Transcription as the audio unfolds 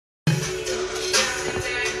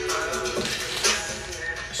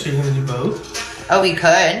So you're gonna do both? Oh, we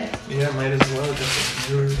could. Yeah, might as well. Just like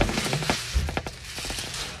yours.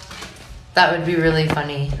 That would be really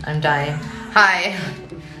funny. I'm dying. Hi.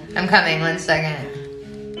 I'm coming. 1 second.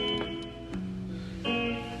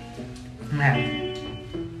 Okay.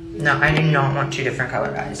 No, I do not want 2 different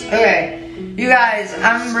color guys. Okay. You guys,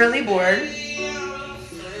 I'm really bored.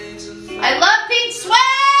 I love pink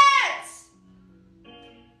sweats!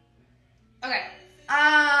 Okay.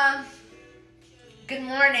 Good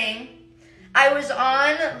morning. I was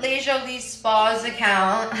on Les Jolies Spa's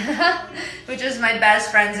account, which is my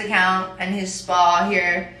best friend's account and his spa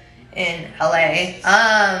here in LA.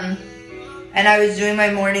 And I was doing my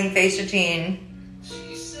morning face routine.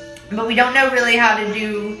 But we don't know really how to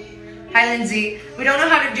do, hi Lindsay, we don't know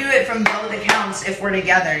how to do it from both accounts if we're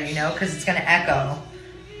together, you know, because it's going to echo.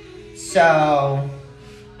 So,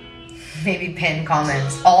 maybe pin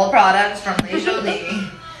comments. All products from Les Jolies.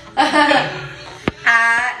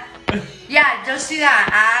 Yeah, just do that.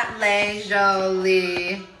 At Les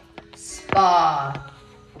Jolies Spa.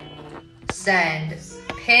 Send.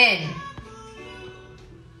 Pin.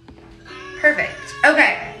 Perfect.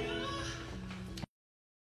 Okay.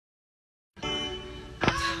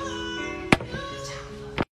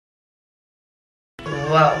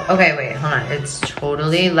 Whoa. Okay, wait, hold on. It's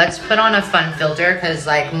totally... Let's put on a fun filter, because,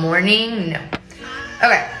 like, morning... No.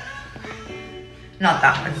 Okay. Not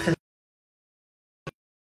that one, because...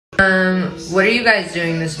 what are you guys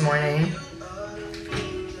doing this morning?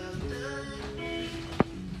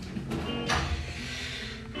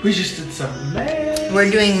 We just did some masks.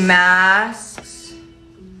 We're doing masks.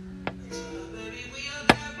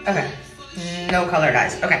 Okay. No color,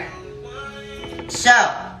 guys. Okay. So,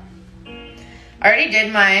 I already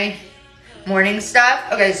did my morning stuff.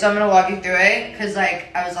 Okay, so I'm gonna walk you through it because,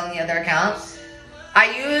 like, I was on the other account.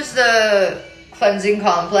 I use the cleansing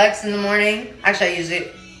complex in the morning. Actually, I use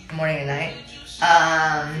it morning and night.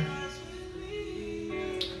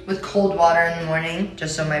 With cold water in the morning,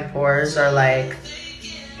 just so my pores are, like,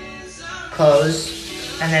 closed.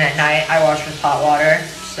 And then at night, I wash with hot water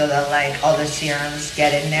so that, like, all the serums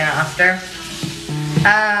get in there after.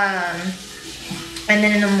 And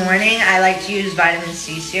then in the morning, I like to use vitamin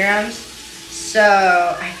C serums. So,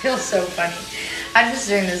 I feel so funny. I'm just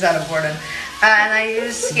doing this out of boredom. And I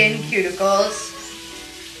use skin cuticles.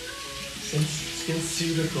 Skin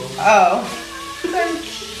cuticles. Oh. I'm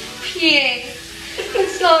peeing.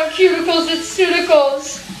 It's not cuticles, it's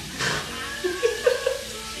cuticles.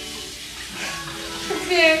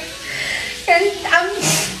 Okay. And I'm...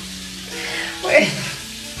 Wait.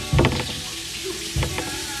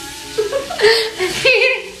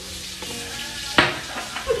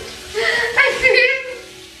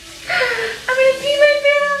 I'm gonna pee my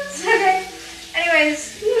pants. Okay. Anyways,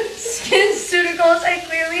 skin cuticles. I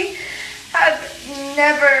clearly have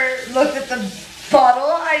never looked at the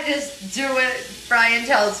bottle. I just do what Brian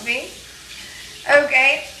tells me.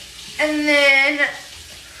 Okay. And then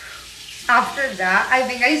after that, I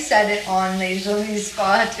think I said it on Les Jolies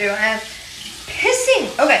Spa too. I'm pissing.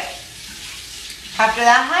 Okay. After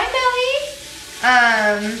that, hi Melly.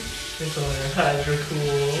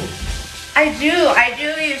 Hydrocool. I do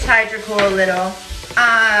use Hydrocool a little.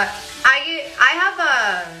 I have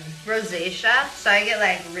rosacea, so I get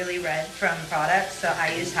like really red from products, so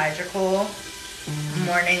I use Hydrocool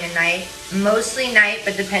morning and night. Mostly night,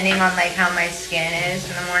 but depending on like how my skin is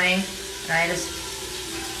in the morning. And I just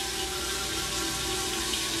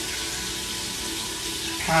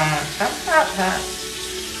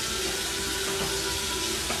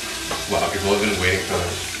Wow, people have been waiting for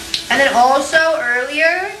this. And then also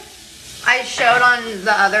earlier, I showed on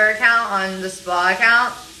the other account, on the spa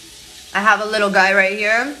account, I have a little guy right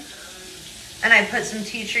here. And I put some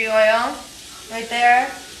tea tree oil right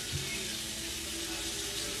there.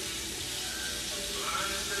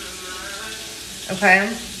 Okay.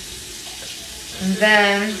 And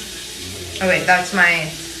then, oh wait,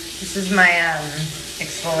 this is my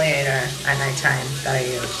exfoliator at nighttime that I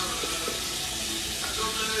use.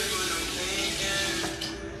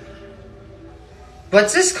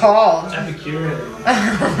 What's this called? Epicurean.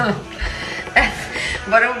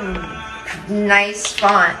 What a nice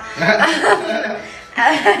font.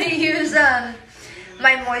 I use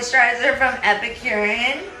my moisturizer from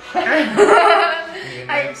Epicurean.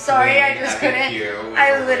 I'm sorry, I just couldn't.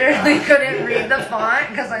 I literally couldn't read the font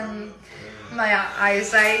because my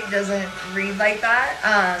eyesight doesn't read like that.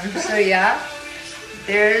 So yeah,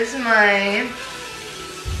 there's my.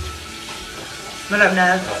 What up,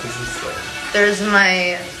 Nev? There's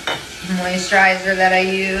my moisturizer that I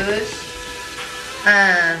use.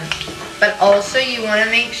 But also you want to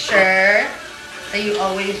make sure that you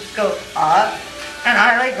always go up And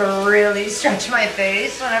I like really stretch my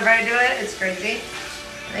face whenever I do it. It's crazy.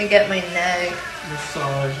 I get my neck.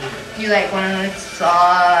 Massage. You like want to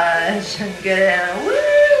massage and get it in. Woo!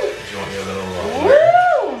 Do you want your little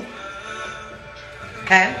Woo!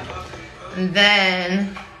 Okay. And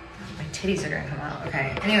then my titties are gonna come out.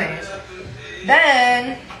 Okay. Anyways.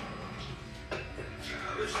 Then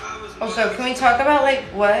also, can we talk about like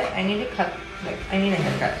what I need to cut? Like I need a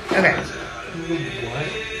haircut. Okay.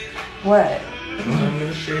 What? I'm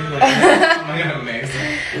gonna shave my head. Oh my god,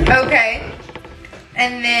 amazing. Okay.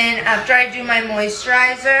 And then after I do my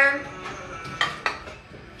moisturizer,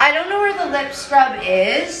 I don't know where the lip scrub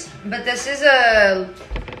is, but this is a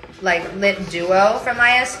like lip duo from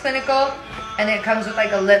IS Clinical, and it comes with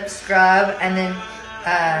like a lip scrub and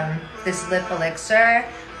then this lip elixir.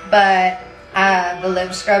 But the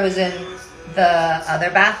lip scrub is in the other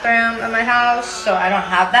bathroom of my house, so I don't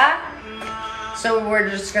have that. So we're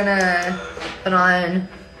just gonna put on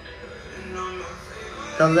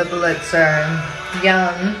the lip elixir.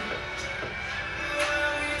 Yum.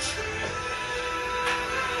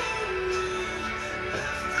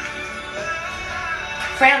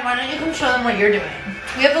 Fran, why don't you come show them what you're doing?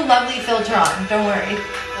 We have a lovely filter on, don't worry.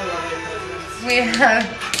 We have...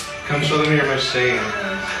 Come show them your machine.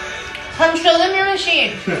 Come show them your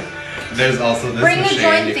machine. There's also this Bring the machine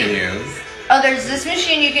joint you can thing. use. Oh, there's this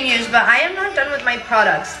machine you can use, but I am not done with my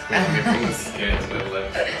products. From the skin to the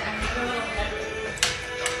lips.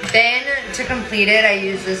 Then, to complete it, I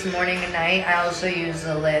use this morning and night. I also use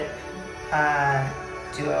the lip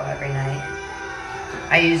duo every night.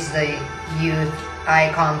 I use the Youth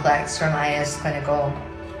Eye Complex from IS Clinical.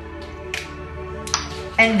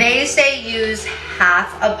 And they say use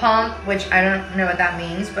half a pump, which I don't know what that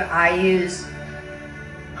means, but I use...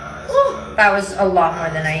 Ooh, that was a lot more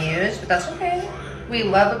than I used, but that's okay. We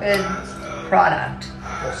love a good product.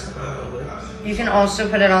 You can also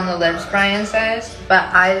put it on the lips, Brian says,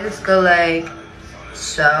 but I just go like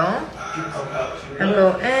so, and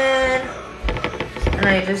go in, and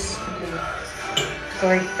I just go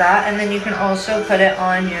like that, and then you can also put it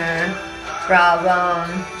on your brow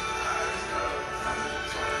bone,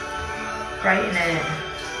 brighten it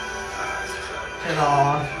at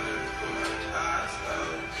all.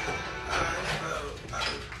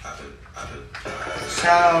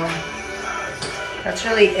 So that's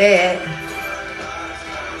really it.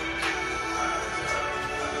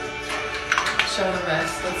 Show them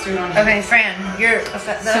this. Let's do it on. Okay, Fran, the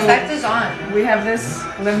effect is on. We have this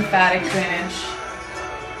lymphatic drainage,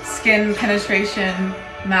 skin penetration,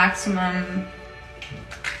 maximum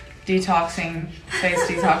detoxing, face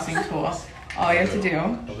detoxing tool. All you have to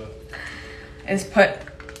do is put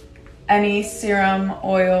any serum,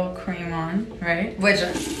 oil, cream on, right? Which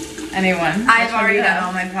Anyone. I've already done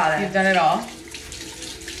all my products. You've done it all.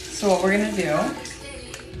 So what we're gonna do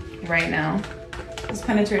right now is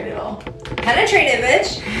penetrate it all. Penetrate it,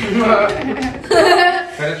 bitch.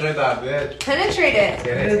 Penetrate that bitch. Penetrate it.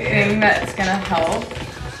 Get The it thing in. that's gonna help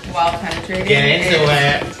while penetrating Get into is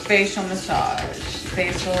it. facial massage.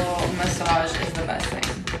 Facial massage is the best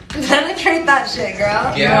thing. Penetrate that shit,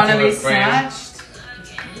 girl. Get You want to into be it, friend. snatched?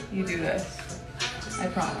 You do this. I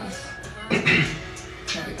promise.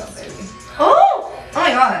 There we go, baby. Oh! Oh my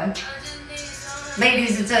god.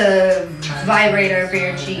 Ladies, it's a vibrator for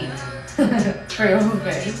your cheek. For your whole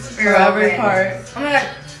face. For your every face. part. Oh my god.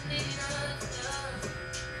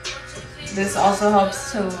 This also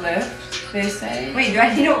helps to lift, they say. Wait, do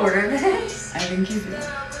I need to order this? I think you do.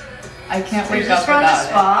 I can't Is wake this up from the without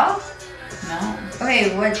spa? it. No. Okay,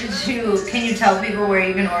 can you tell people where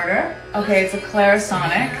you can order? Okay, it's a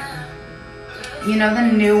Clarisonic. You know the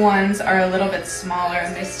new ones are a little bit smaller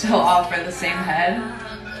and they still offer the same head,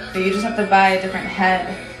 but you just have to buy a different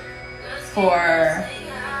head for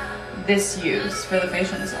this use, for the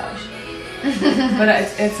facial massage. But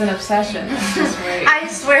it's an obsession. It's just wait. I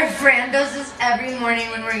swear Fran does this every morning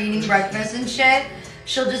when we're eating breakfast and shit.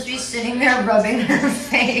 She'll just be sitting there rubbing her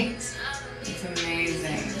face. It's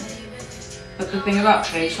amazing. But the thing about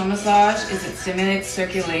facial massage is it stimulates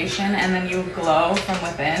circulation and then you glow from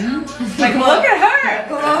within. Like, look at her!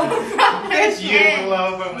 Glow from her You skin.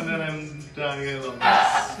 love it, and then I'm done. A little bit.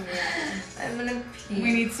 I'm gonna pee.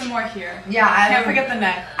 We need some more here. Yeah, Can't forget the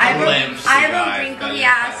neck. I have Limbs, I have guys, a wrinkly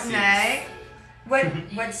that ass is neck.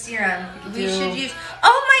 What serum? We Do- should use.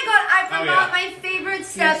 Oh my god, I Oh, forgot yeah. my favorite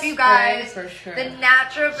step, you Spray guys. for sure. The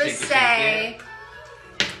Natural Shake it, Say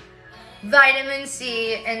Vitamin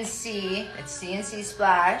C and C. It's C and C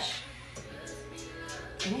Splash.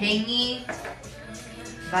 Hangy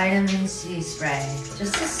Vitamin C spray.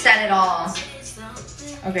 Just to set it all.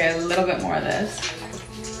 Okay, a little bit more of this.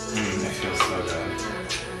 That feels so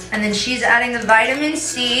good. And then she's adding the vitamin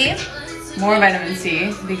C More vitamin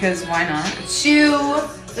C, because why not? to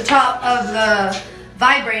the top of the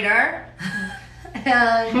vibrator.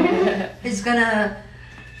 And it's gonna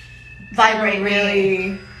vibrate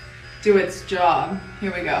Really do its job.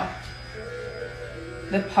 Here we go.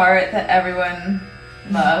 The part that everyone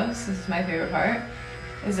loves, this is my favorite part,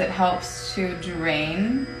 is it helps to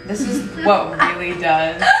drain. This is what really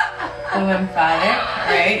does the lymphatic,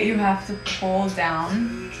 right? You have to pull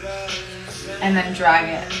down and then drag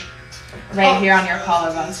it right here on your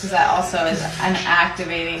collarbones, because that also is an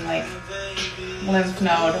activating like lymph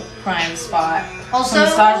node prime spot. Also, so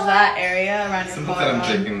massage that area around your Something that I'm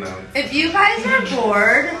collarbone. taking notes. if you guys are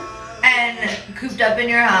bored and cooped up in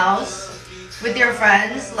your house with your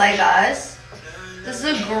friends like us, this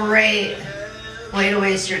is a great way to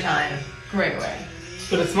waste your time. Great way.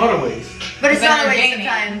 But it's not a waste. But it's Then not a you're waste gaining.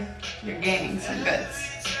 of time. You're gaining some goods.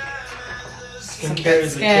 Skincare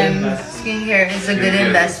is a skin. good investment. Skincare is a good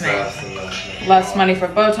investment. Less money for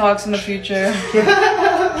Botox in the future.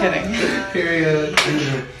 Kidding. Period.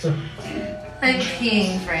 I'm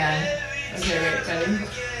peeing, Fran. Okay, wait, ready?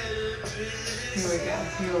 Here we go.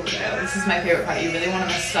 Here we go. This is my favorite part. You really want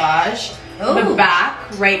to massage the Ooh. back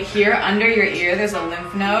right here under your ear. There's a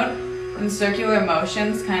lymph node, and circular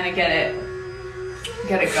motions kind of get it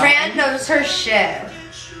going. Fran knows her shit.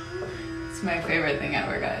 It's my favorite thing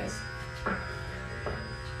ever, guys.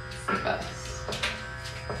 It's the best.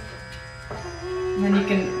 And then you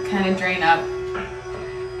can kind of drain up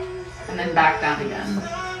and then back down again.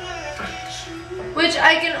 Which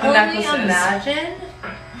I can The only necklaces. imagine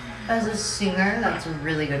as a singer, that's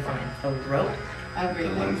really good for my throat. The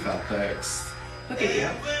Everything. lymphatics. Look at you.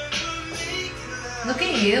 Look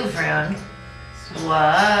at you, Fran.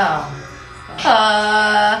 Wow.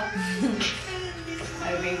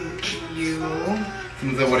 I think you.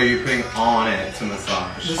 Someone said, what are you putting on it to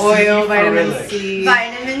massage? Oil, vitamin Acrylic. C.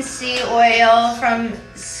 Vitamin C oil from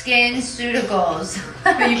SkinCeuticals.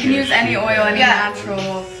 But you can use any oil, any Yeah.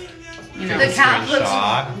 natural, you know, The cap looks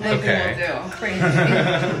anything will do.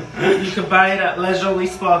 Crazy. You can buy it at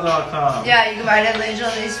leisurelyspa.com. Yeah, you can buy it at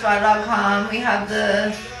leisurelyspa.com. We have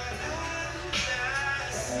the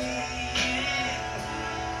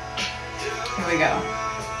Here we go.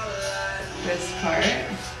 This part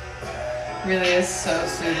really is so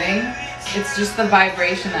soothing. It's just the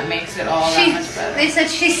vibration that makes it all that much better. They said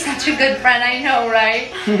she's such a good friend. I know,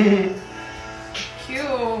 right?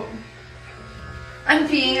 Cute. I'm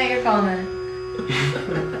peeing at your comment.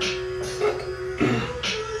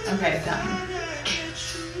 Okay, done.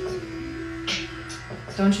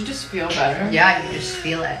 Don't you just feel better? Yeah, you just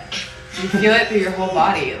feel it. You feel it through your whole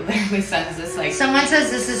body. It literally sends this like. Someone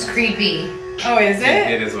says this is creepy. Oh, is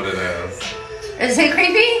it? It is what it is. Is it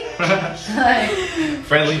creepy?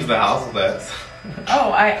 Fred leaves the house with us.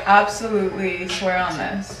 Oh, I absolutely swear on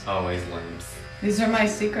this. Always limps. These are my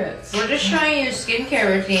secrets. We're just showing you a skincare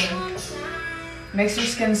routine. Makes your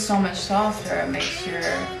skin so much softer. It makes your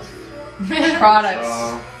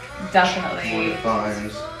products definitely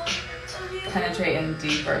Fine. penetrate in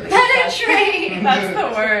deeper. Penetrate! That's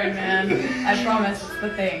the word, man. I promise, it's the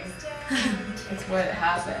thing. It's what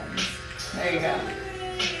happens. There you go.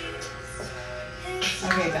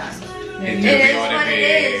 Okay, done. It It do is be what it it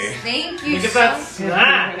be. is. Thank you Look at so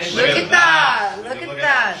that much. snatch. Look at that. Look at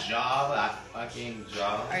that. jaw, that fucking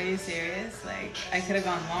jaw. Are you serious? Like, I could have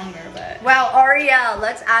gone longer, but. Wow, Ariel.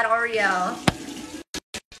 Let's add Ariel.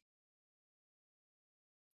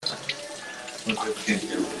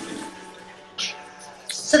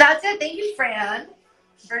 So that's it. Thank you, Fran,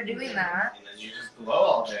 for doing that. And then you just glow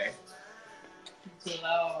all day.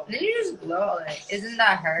 Glow. And then you just glow all day. Isn't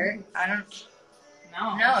that hurt? I don't.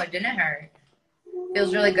 No. No, it didn't hurt.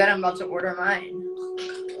 Feels really good. I'm about to order mine.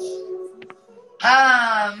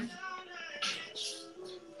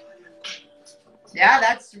 Yeah,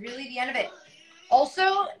 that's really the end of it. Also,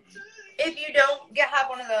 if you don't have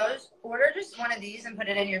one of those, order just one of these and put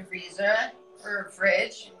it in your freezer or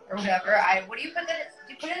fridge or whatever. What do you put that?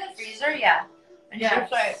 Do you put it in the freezer? Yeah. And Yes.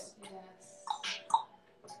 just like,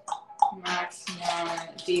 Maximum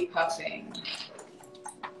depuffing.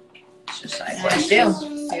 it's just like what I do.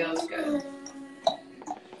 Feels good.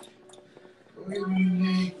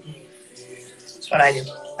 That's what I do.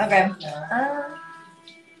 Okay.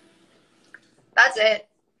 That's it.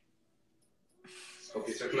 Hope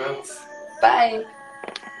you took notes. Bye.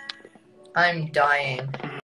 I'm dying.